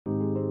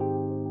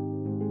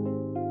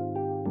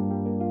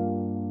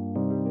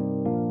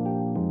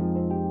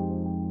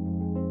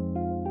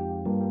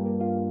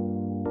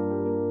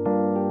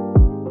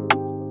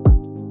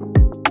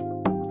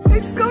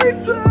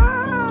pizza.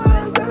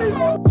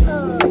 Nice.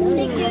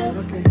 Thank you.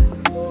 Okay.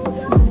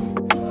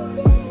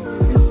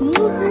 It's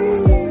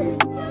moving.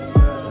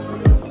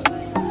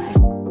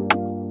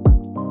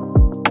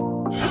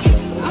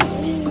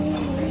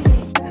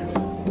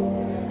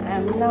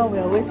 And now we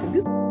are waiting.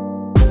 This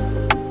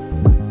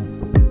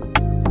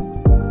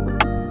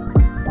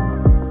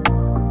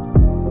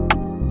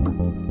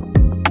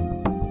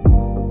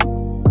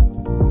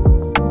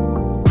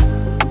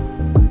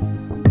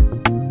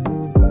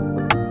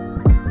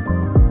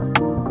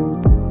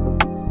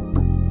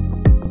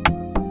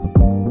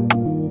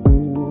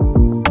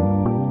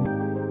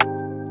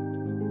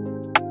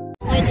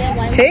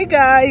Hey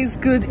guys,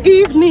 good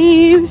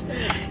evening.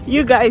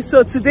 You guys,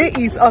 so today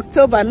is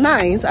October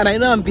 9th and I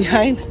know I'm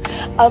behind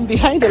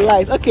the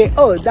light. Okay,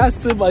 oh,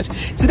 that's too much.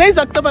 Today is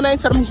October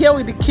 9th and I'm here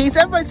with the kids.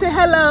 Everybody say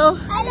hello.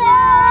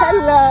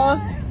 Hello.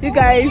 You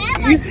guys.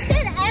 You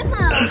said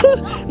Emma.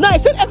 No, I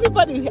said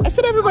everybody. I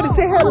said everybody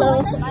say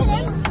hello.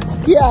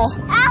 Yeah.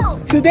 Ow.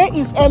 Today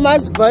is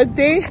Emma's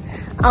birthday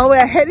and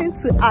we're heading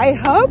to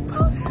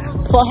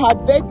IHOP for her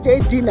birthday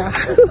dinner.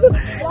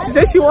 She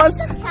said she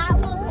wants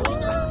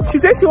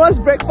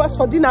breakfast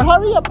for dinner.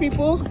 Hurry up,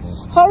 people.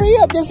 Hurry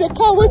up. There's a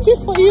car waiting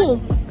for you.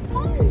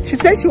 She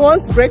said she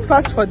wants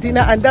breakfast for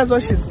dinner and that's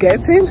what she's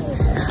getting.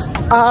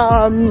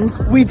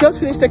 We just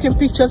finished taking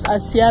pictures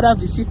at Sierra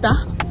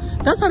Vista.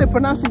 That's how they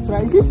pronounce it,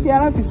 right? Is it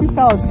Sierra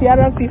Vista or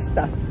Sierra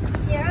Vista?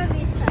 Sierra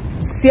Vista.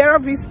 Sierra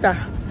Vista.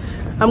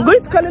 I'm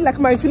going to call it like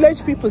my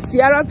village people,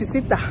 Sierra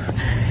Vista.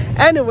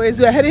 Anyways,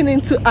 we're heading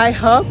into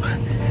IHOP.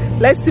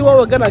 Let's see what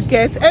we're gonna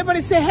get.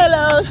 Everybody say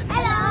hello.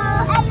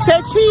 Hello. Say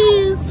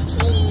cheese.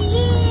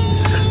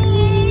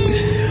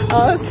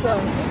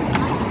 Awesome.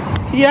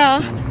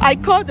 Yeah, I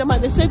called them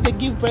and they said they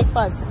give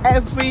breakfast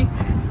every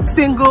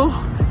single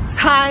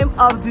time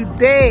of the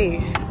day.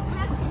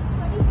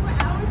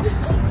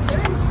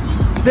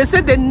 They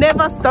said they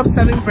never stop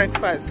serving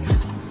breakfast.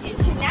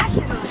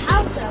 International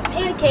House of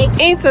Pancakes.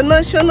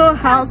 International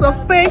House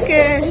of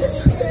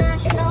Pancakes.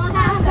 International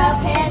House of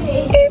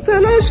Pancakes.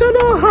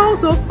 International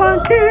House of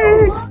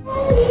Pancakes.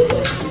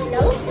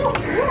 That looks so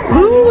good.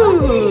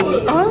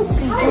 Ooh,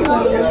 awesome.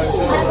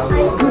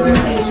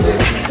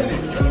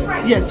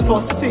 Yes,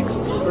 for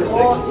 6.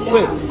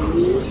 Wait.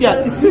 Yeah,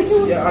 it's 6.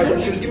 Yeah,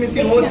 just give me a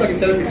few more so I can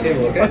set up your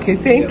table, okay? Okay,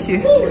 thank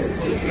you.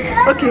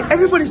 Okay,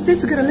 everybody stay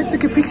together. Let's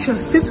take a picture.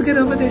 Stay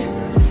together over there.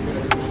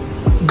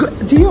 Go,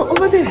 Dio,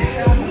 over there.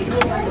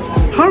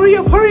 Hurry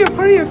up, hurry up,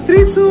 hurry up.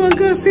 3, 2, 1,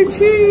 go. Say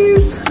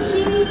cheese.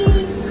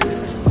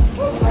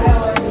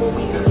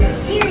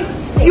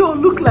 You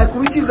look like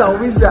witches and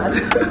wizards.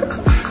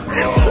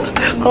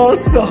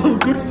 Awesome,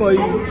 good for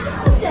you.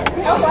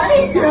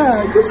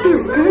 Yeah, this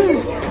is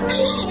good.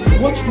 Shh,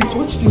 watch this,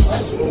 watch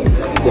this.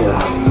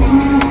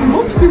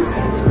 Watch this.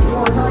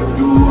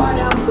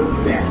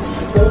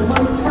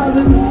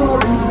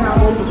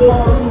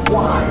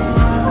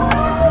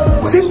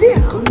 Cynthia.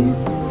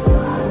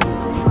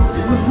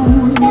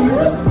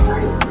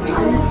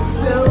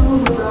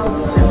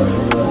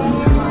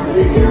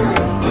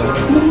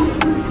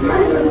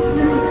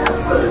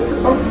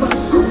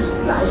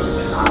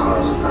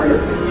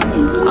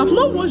 I've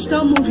not watched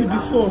that movie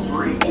before.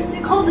 Is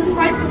it called The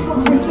Fright Before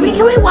Christmas?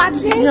 Can we watch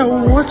it? Yeah,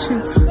 we'll watch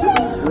it.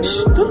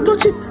 Shh, don't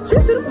touch it. Say.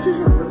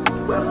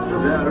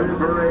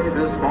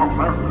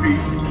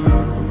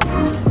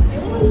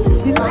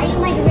 Why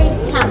am I ready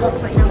to have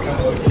up right now?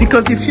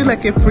 Because you feel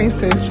like a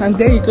princess. And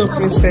there you go,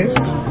 princess.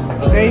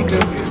 There you go.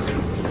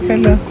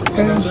 Hello.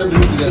 Hello.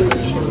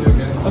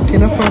 Okay,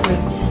 no problem.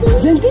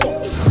 Zendi.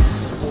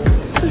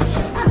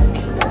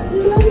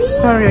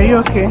 Sorry, are you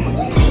okay?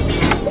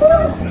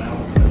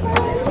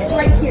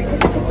 Right here.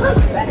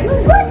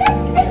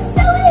 It's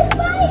so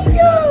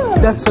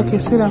exciting. That's okay,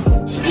 sit down.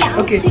 Yeah,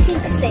 Okay. chicken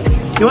steak.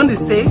 You want the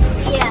steak?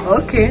 Yeah.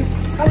 Okay.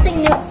 Something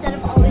new instead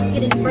of always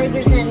getting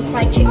burgers and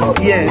fried chicken.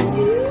 Yes.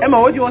 Emma,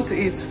 what do you want to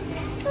eat?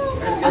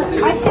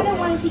 I said I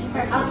wanted to eat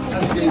breakfast.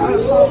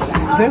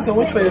 Zenzo,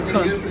 wait for your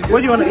turn. What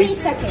do you want to Wait a eat?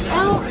 second. I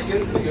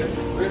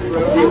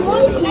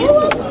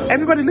want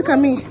Everybody look at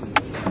me.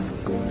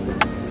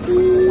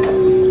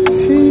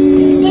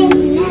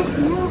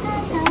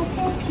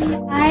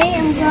 I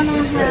am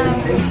gonna have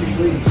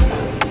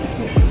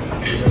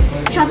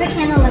strawberry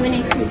candy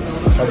lemonade, please.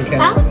 Strawberry candy?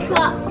 I want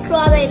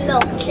strawberry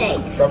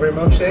milkshake. Strawberry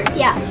milkshake?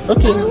 Yeah.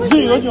 Okay,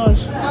 Zuri, what do you want?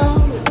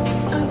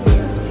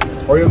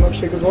 Oreo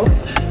milkshake as well?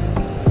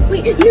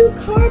 Wait, a new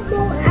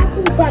caramel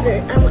apple butter.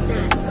 I want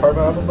that.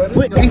 Caramel apple butter?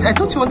 Wait, I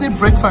thought you wanted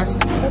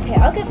breakfast. Okay,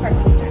 I'll get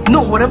breakfast.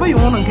 No, whatever you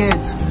want to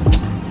get.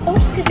 I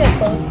wish I could get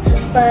both,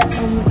 but I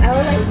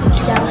would like to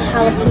try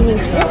jalapeno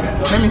chips.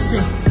 Let me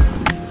see.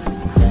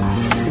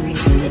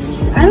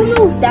 I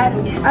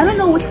don't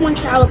know which one's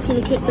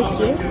jalapeno cake this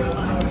year.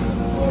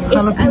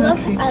 Jalapeno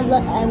cake. I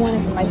want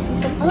a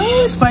spicy one.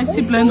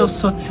 Spicy blend of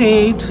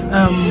sauteed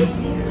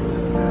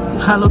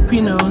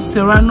jalapeno,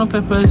 serrano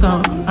peppers,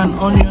 and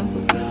onion.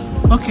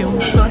 Okay, we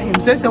saw him.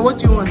 Zesa, what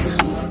do you want?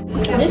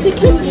 There's a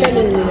kids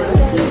menu.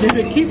 There's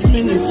a kids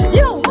menu.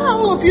 Yeah, why are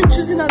all of you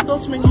choosing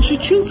adults menu? You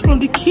should choose from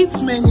the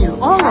kids menu.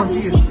 All of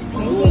you.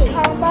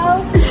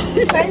 combo,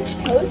 French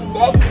toast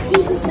sticks,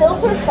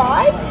 silver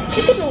 5,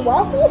 chicken and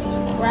waffles,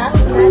 Kraft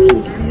mac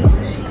and cheese,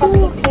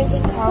 cupcake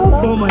pancake combo.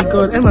 Oh my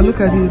god, Emma, look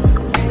at this.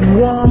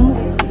 Warm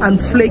and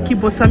flaky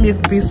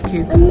buttermilk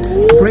biscuit.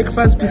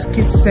 Breakfast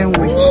biscuit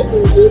sandwich.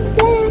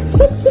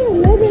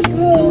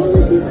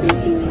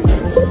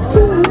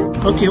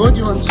 Okay, what do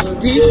you want?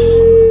 This?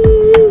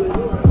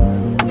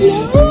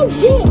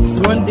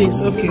 You want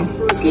this? Okay.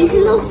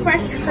 Seasonal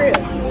fresh fruit.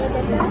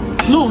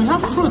 No, we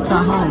have fruit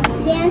at home.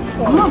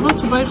 I'm not about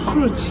to buy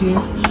fruit here.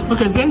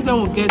 Okay, Zenzen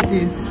will get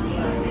this.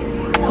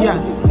 Yeah.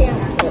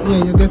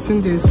 Yeah, you're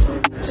getting this.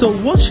 So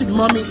what should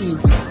mommy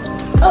eat?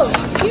 Oh,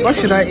 what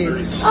should I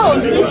eat? Oh,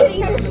 you should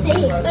eat a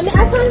steak. I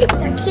found a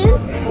section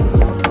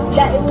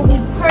that it will be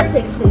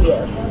perfect for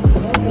you.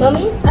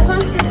 Mommy, I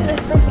found a section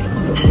that's perfect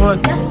for you.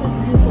 What?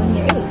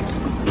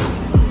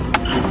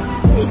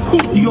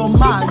 You're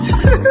mad.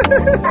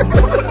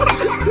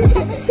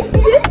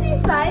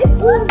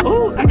 55.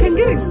 Oh, I can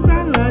get a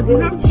salad. They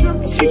have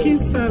chopped chicken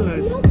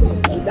salad.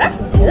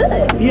 That's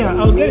good. Yeah,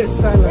 I'll get a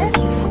salad.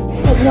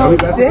 No,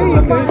 there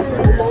you go.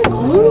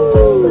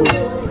 Ooh,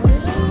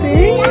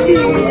 thank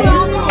you.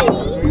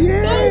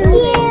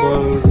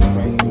 Yes.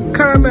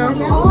 Caramel.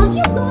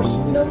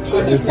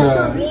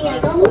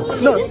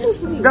 No,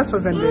 that's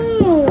what's in there.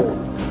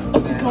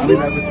 Okay,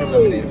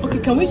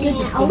 can we get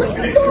this?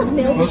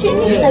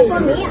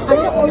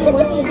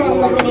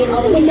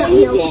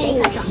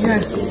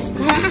 Yes,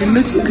 it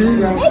looks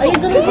good. Are you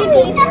gonna do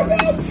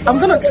this? I'm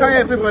gonna try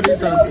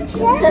everybody's on. So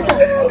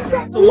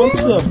want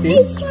two of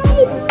this?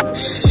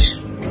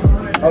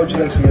 How would you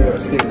like your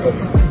steak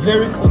cooked?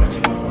 Very cooked.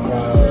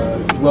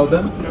 Well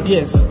done?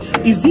 Yes.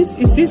 Is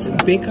this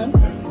bacon?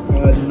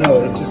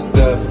 No, it's just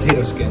the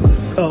potato skin.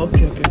 Oh,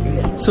 okay.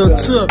 So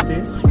two of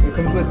this. It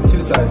comes with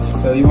 2 sides.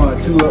 So you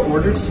want 2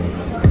 orders?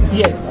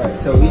 Yes. Alright,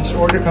 so each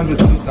order comes with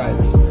 2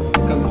 sides. It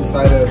comes with a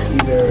side of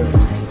either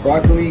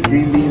broccoli,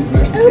 green beans,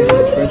 mashed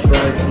potatoes, french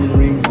fries, onion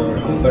rings, or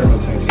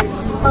buttermilk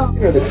pancakes.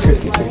 Or the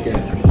crispy chicken.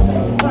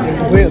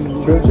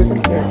 Grilled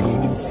chicken? Yes.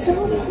 So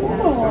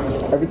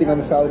cool. Everything on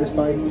the salad is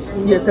fine?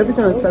 Yes,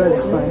 everything on the salad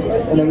is fine.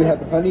 And then we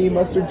have honey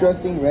mustard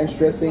dressing, ranch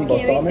dressing,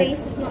 balsamic.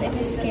 Face is not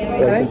even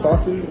scary. The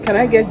sauces. Can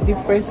I get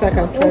different so I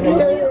can try them?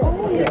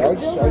 Okay,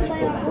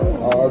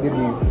 I'll give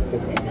you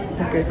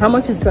 50. Okay. How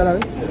much is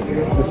salad?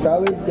 The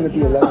salad's gonna be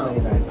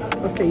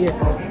 $11.99. Okay,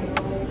 yes.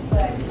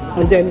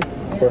 And then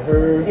For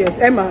her, yes,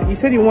 Emma, you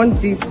said you want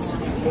this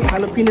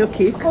jalapeno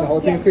cake. the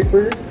jalapeno cake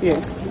burger.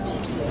 Yes.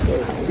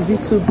 Is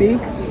it too big?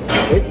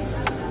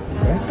 It's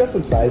got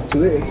some size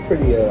to it. It's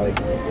pretty like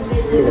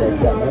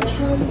that much.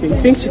 Okay. You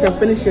think she can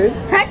finish it?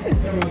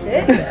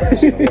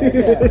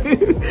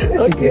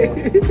 Okay.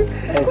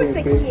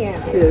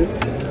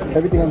 Yes.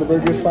 Everything on the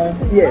burger is fine.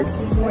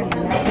 Yes.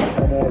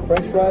 And then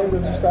French fries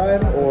is your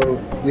side, or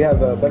we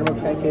have buttermilk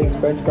pancakes,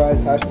 French fries,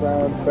 hash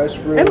brown, fresh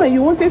fruit. Emma,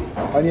 you want it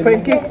onion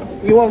pancake?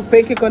 You want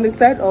pancake on the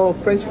side or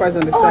French fries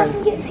on the side?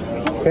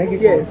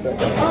 pancakes. Yes. On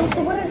the side.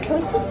 So what are the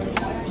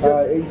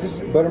choices?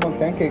 Just buttermilk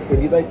pancakes.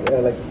 If you like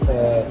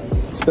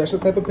special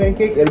type of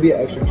pancake, it'll be an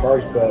extra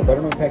charge. But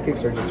buttermilk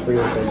pancakes are just free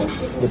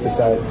with the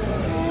side.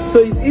 So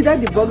it's either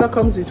the burger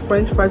comes with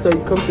French fries or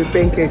it comes with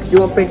pancake. You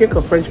want pancake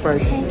or French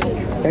fries?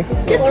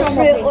 Pancakes. Just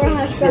fruit or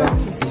hash brown.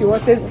 Yeah. She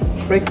wanted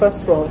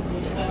breakfast for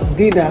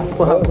dinner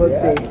for her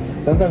birthday.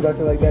 Yeah. Sometimes I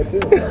feel like that too.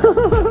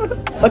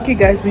 Okay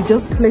guys, we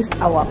just placed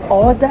our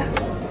order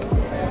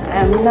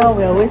and now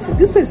we are waiting.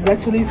 This place is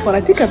actually fun.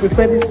 I think I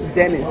prefer this to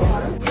Dennis.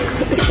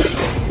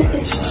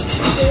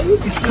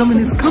 It's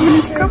coming.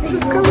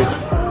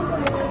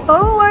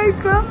 Oh my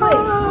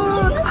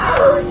god!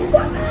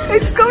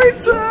 It's coming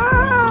to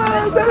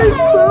us! That is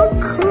so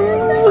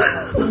cool!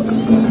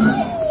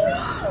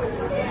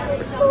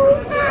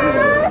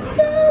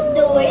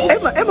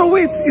 Emma,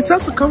 wait! It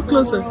has to come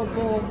closer.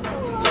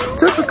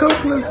 Just to come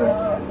closer.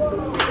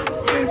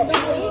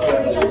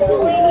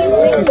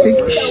 Okay,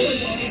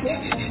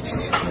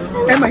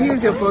 Emma,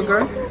 here's your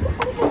burger.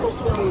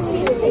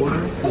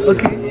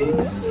 Okay.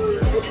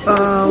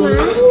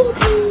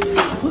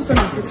 Whose one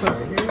is this one?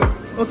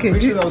 Okay.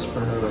 Make sure that was for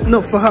her. Right?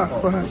 No, for her.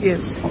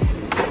 Yes.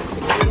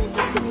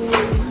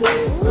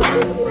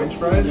 French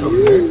fries over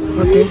there.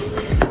 Okay.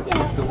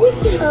 That's the one.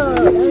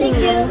 Thank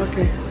you.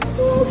 Okay.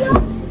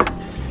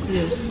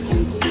 Yes.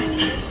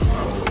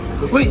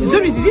 Wait,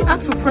 Zoe, did you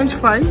ask for French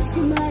fries?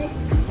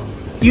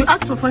 You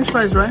asked for French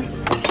fries, right?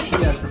 She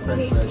asked for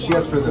French fries. She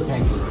asked for the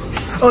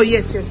pancakes. Oh,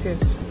 yes. This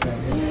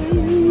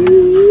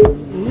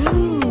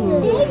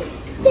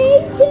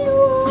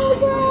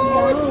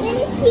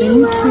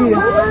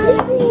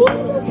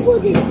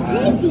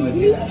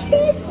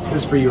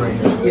is for you right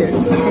here.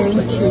 Yes,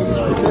 thank you.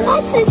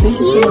 That's a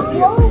cute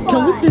robot.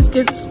 Can we please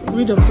get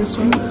rid of this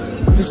ones?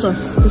 This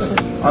ones.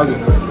 I'll do it.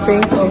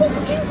 Thank you.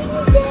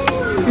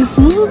 It's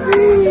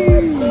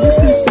moving. This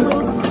is so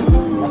cool.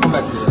 I'll come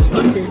back to this.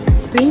 Okay,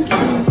 thank you.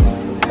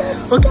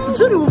 Okay,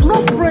 Zuri, we've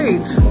not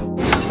prayed.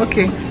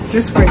 Okay,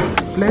 let's pray.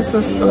 Bless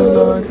us, O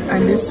Lord,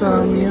 and this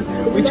our meal,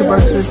 which you're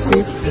about to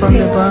receive from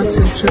the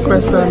bounty of true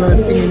Christ our Lord.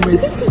 Amen.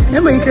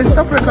 Emma, you can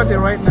stop recording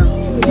right now.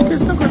 You can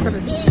stop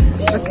recording.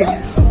 Okay.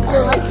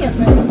 Well, I can't.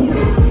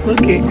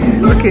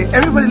 Okay.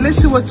 Everybody, let's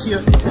see what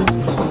you're eating.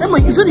 Emma,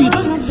 you don't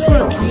have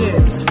fork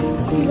yet.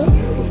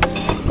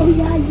 Oh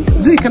yeah, you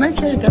said. Zoe, can I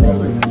try it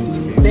anyway?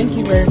 Thank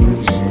you very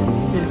much.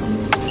 Yes.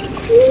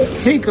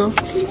 Here you go.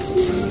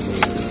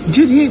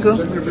 Jude, here you go.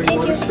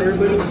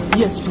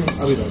 Yes,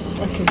 please.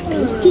 Okay.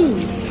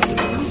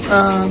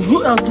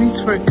 Who else needs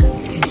fork?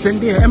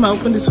 Zendaya. Emma,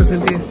 open this for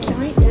Zendaya.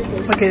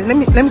 Okay, let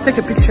me take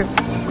a picture.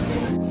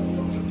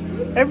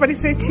 Everybody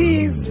say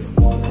cheese.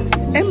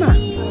 Emma.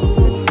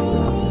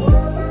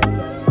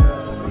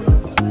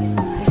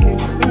 Okay,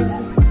 let me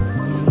see.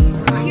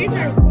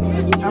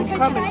 I'm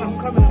coming.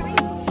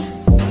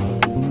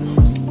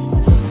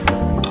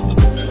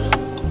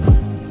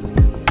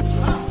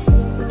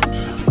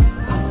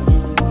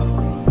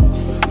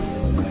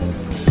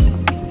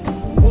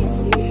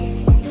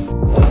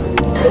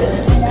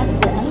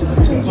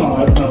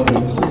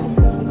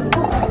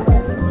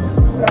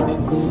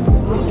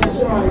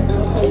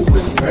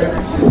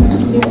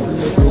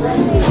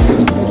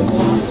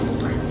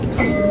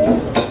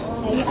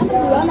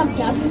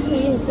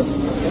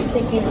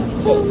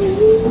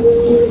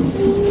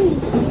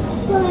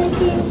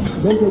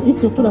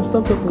 Eat your food and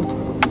stop talking.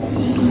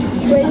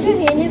 Raise your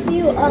hand if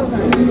you want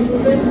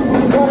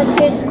a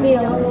kid's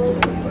meal.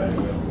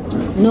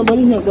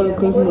 Nobody here got a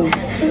kid's meal.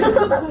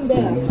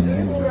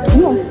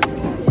 No.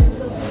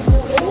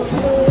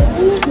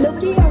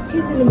 Nobody are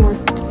kids anymore.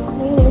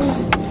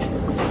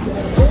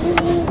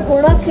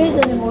 We're not kids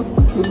anymore.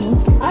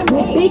 I'm a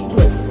big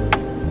kid.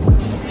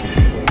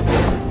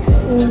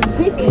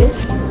 Big kids?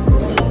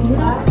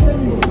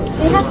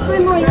 We have 3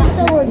 more years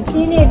till we're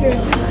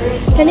teenagers.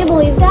 Can you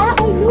believe that?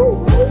 I know,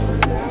 right?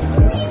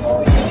 3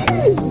 more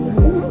years!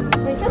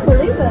 I can't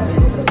believe it.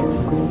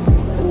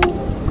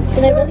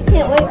 And I really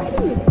can't wait.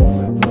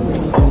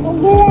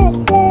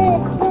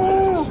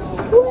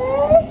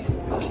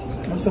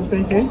 Want some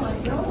pancake?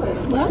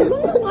 What?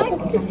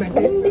 This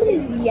is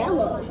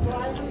yellow.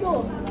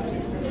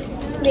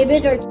 Maybe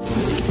they're...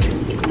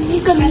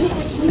 You can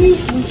make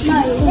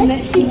some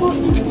messy.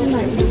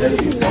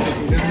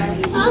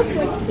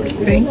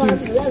 Thank you.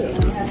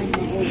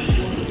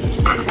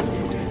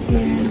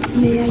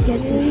 May I get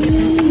this?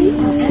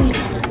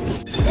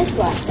 This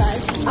glass,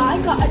 guys. I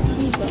got a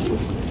T-bone.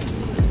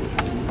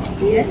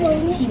 Yes,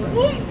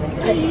 T-bone.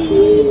 A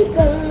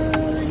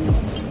T-bone.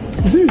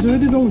 Zoe is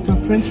already done with her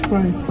French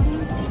fries.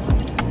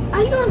 I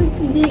got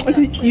the...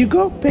 Okay, you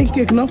got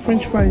pancake, not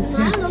French fries.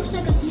 Mine looks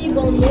like a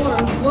T-bone more.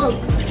 Look.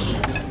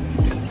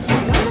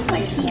 Mine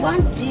looks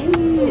like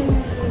T-bone.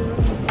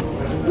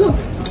 Look.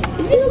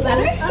 Is this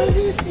better? Oh,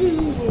 this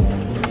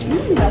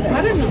is better.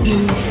 I don't know.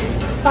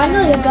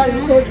 Finally, I got it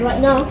closed right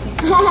now.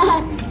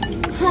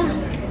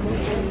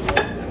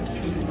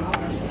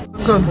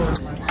 Go.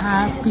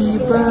 Happy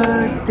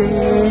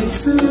birthday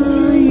to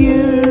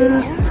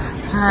you.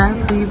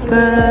 Happy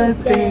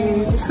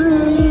birthday to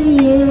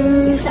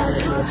you.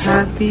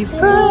 Happy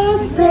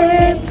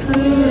birthday to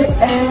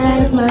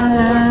Emma.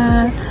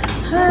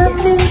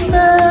 Happy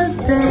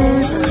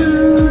birthday to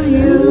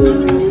you.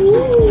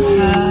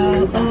 How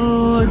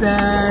old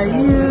are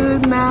you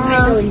now?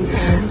 How old are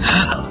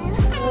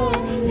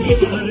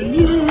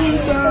you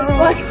now?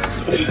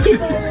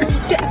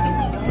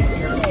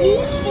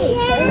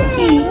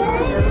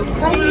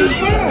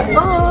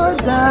 How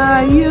old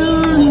are you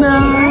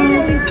now?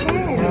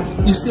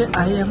 You say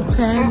I am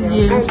 10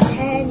 years. I'm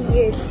 10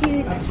 years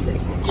too.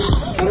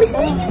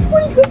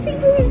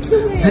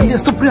 Zendaya,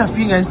 stop putting her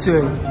finger into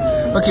it.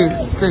 Okay,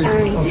 stay.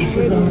 I'm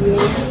 10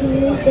 years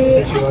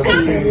today.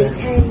 I'm only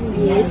 10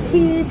 years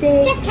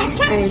today.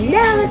 I'm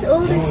now as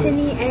old as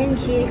Sunny and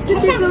cute. Could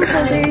they go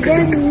older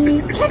than me?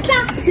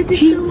 Could they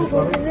go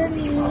older than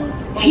me?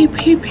 Hip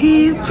hip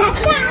hip.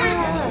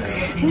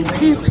 Hip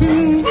hip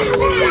hip.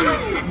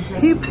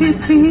 Hip hip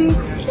hip.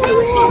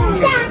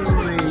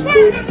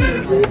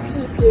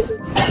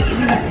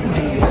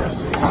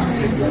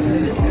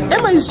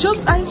 Emma, it's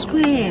just ice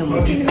cream.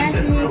 It's an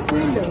imaginary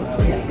candle.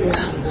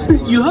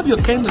 You have your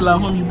candle at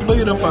home, you blow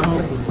it up at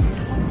home.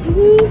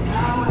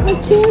 The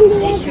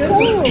candle is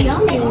cold.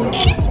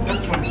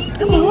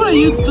 Emma, what are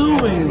you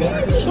doing?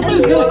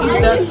 Somebody's gonna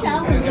eat that.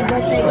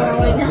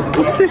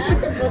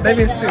 Let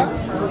me see.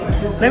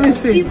 Let me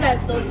see.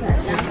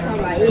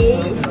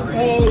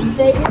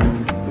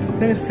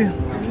 Let me see.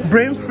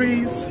 Brain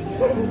freeze.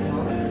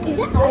 Is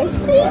that ice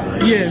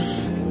cream?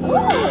 Yes. Oh.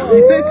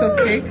 You thought it was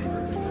cake?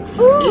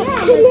 Oh,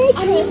 can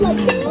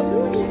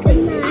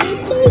I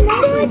taste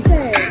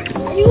it?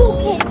 Are you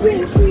okay,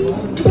 brain freeze?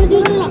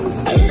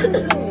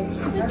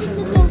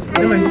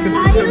 Emma, you can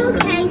Are you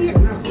okay?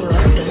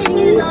 Can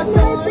you not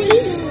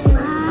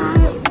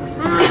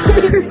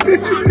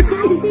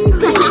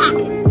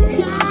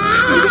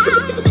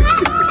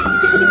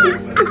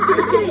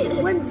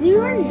When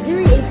 0 and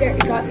 0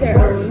 got their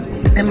own.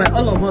 Emma,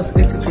 all of us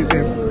ate it with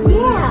them.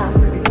 Yeah.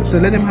 So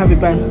let them have it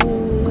back.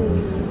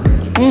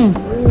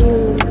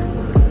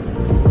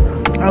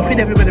 I'll feed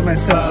everybody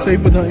myself so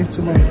people don't eat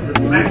too much.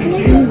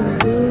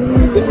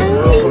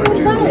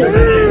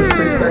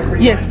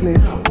 Yes,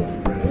 please.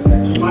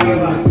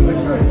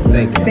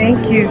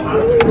 Thank you.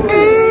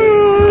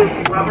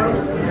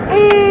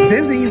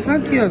 Zazie, you've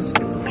had yours.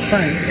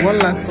 Fine. One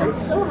last one.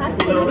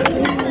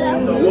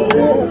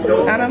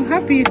 And I'm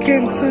happy you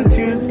came too,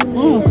 June.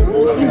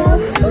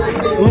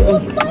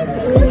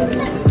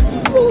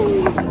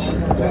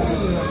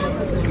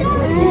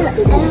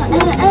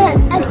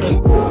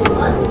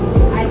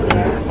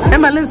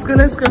 Emma, let's go,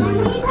 let's go.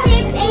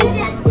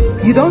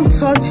 You don't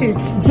touch it.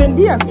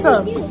 Zendia,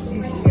 stop.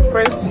 You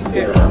press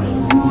it.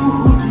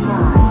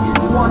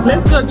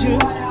 Let's go, June.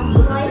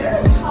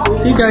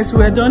 You guys,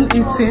 we're done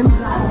eating.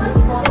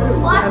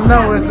 And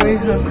now we're going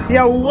home.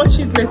 Yeah, we'll watch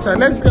it later.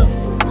 Let's go.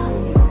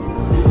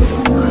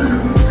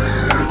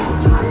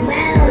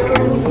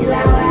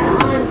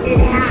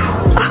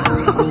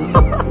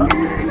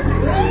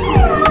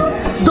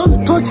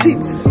 Don't touch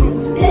it.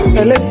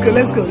 Let's go,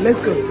 let's go,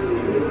 let's go.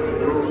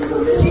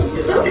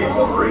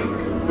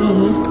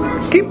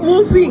 Keep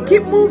moving,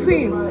 keep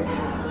moving.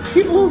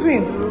 Keep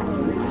moving.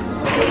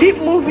 Keep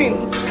moving.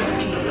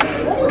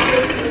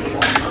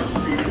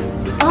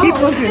 Keep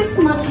moving. Just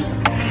money.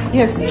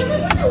 Yes.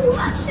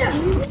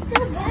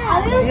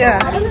 Yeah.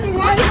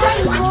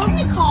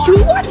 Should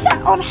we watch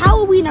that on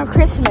Halloween or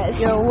Christmas?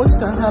 Yeah, we'll watch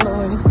that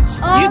Halloween.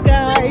 You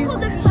guys.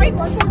 The Fright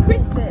Before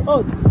Christmas.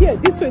 Oh, yeah,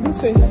 this way,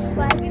 this way.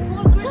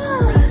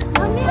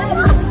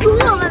 I'm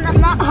full and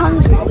I'm not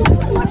hungry.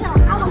 Watch out,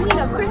 Halloween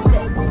or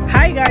Christmas.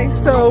 Hi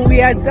guys, so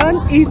we are done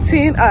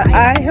eating at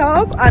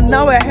IHOP and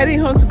now we're heading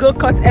home to go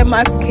cut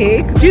Emma's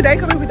cake. Jude, are you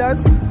coming with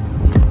us?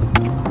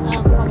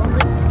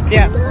 Probably.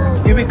 Yeah,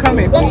 you'll be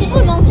coming. Let's see if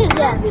my mom says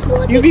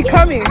yes. You'll be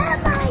coming.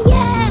 Emma,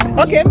 yeah.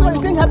 Okay, everybody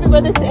sing happy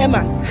birthday to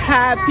Emma.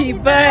 Happy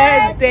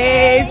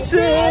birthday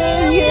to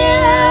you.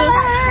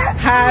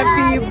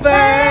 Happy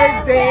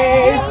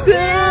birthday to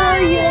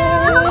you.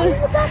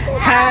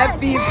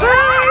 Happy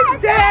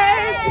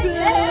birthday to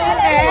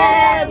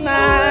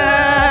Emma.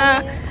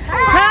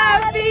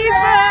 Happy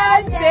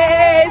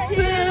birthday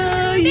to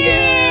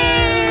you.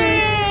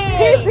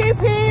 Hip, hip,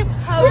 hip.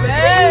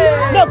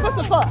 Hooray. No, first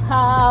of all,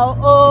 how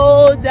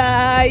old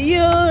are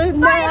you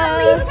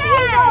now?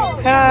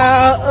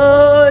 How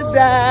old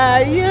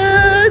are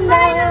you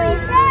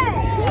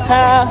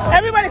now?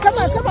 Everybody, come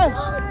on, come on.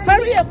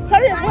 Hurry up,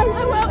 hurry up.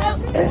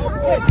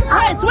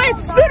 Wait,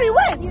 Siri,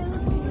 wait.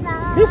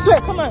 This way,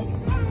 come on.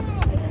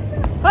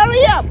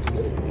 Hurry up.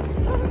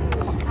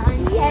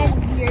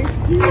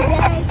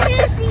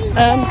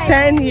 I'm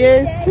 10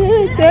 years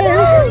today.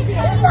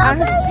 I'm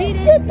 10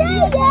 years today.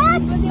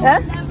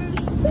 Huh?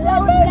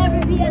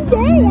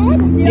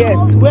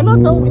 Yes, we're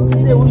not done with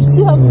today. We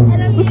still have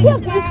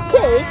to eat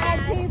cake.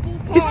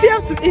 We still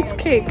have to eat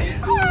cake.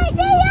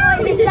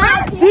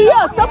 Dia,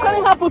 stop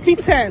calling her Puppy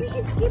 10.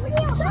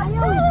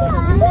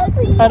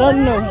 I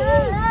don't know.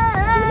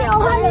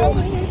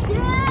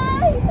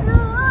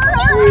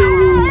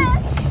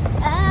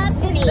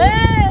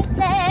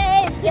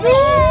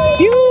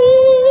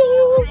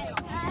 You,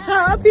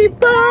 happy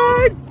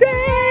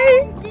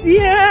birthday,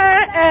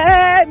 dear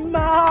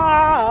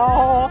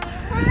Emma.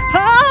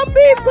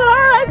 Happy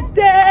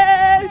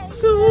birthday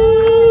to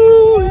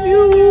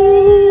you.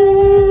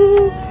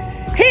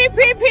 Hip,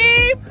 hip,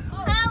 hip.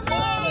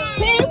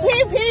 Hip,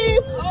 hip,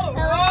 hip.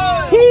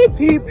 Hip,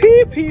 hip,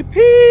 hip, hip,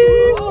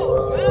 hip.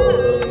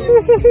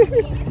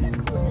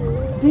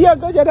 Dear,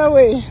 go the other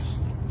way.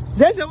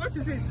 Zazie, what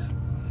is it?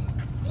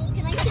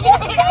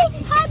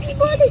 Happy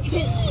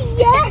birthday,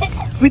 yes.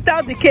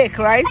 Without the cake,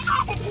 right?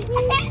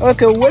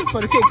 Okay, wait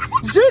for the cake.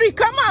 Zuri,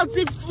 come out.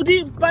 The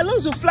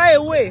balloons will fly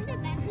away.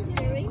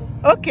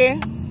 Okay.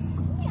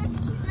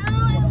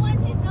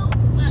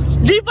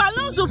 The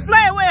balloons will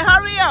fly away.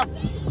 Hurry up.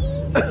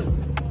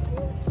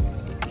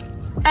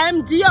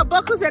 Dear,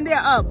 buckles and they're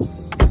up.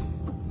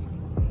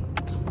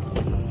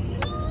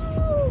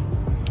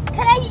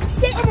 Can I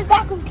sit in the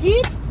back of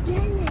Jeep?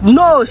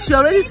 No, she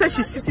already said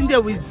she's sitting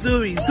there with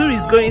Zuri.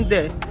 Zuri's going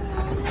there.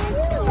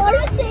 What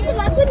are you saying?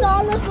 I'm with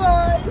all of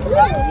us.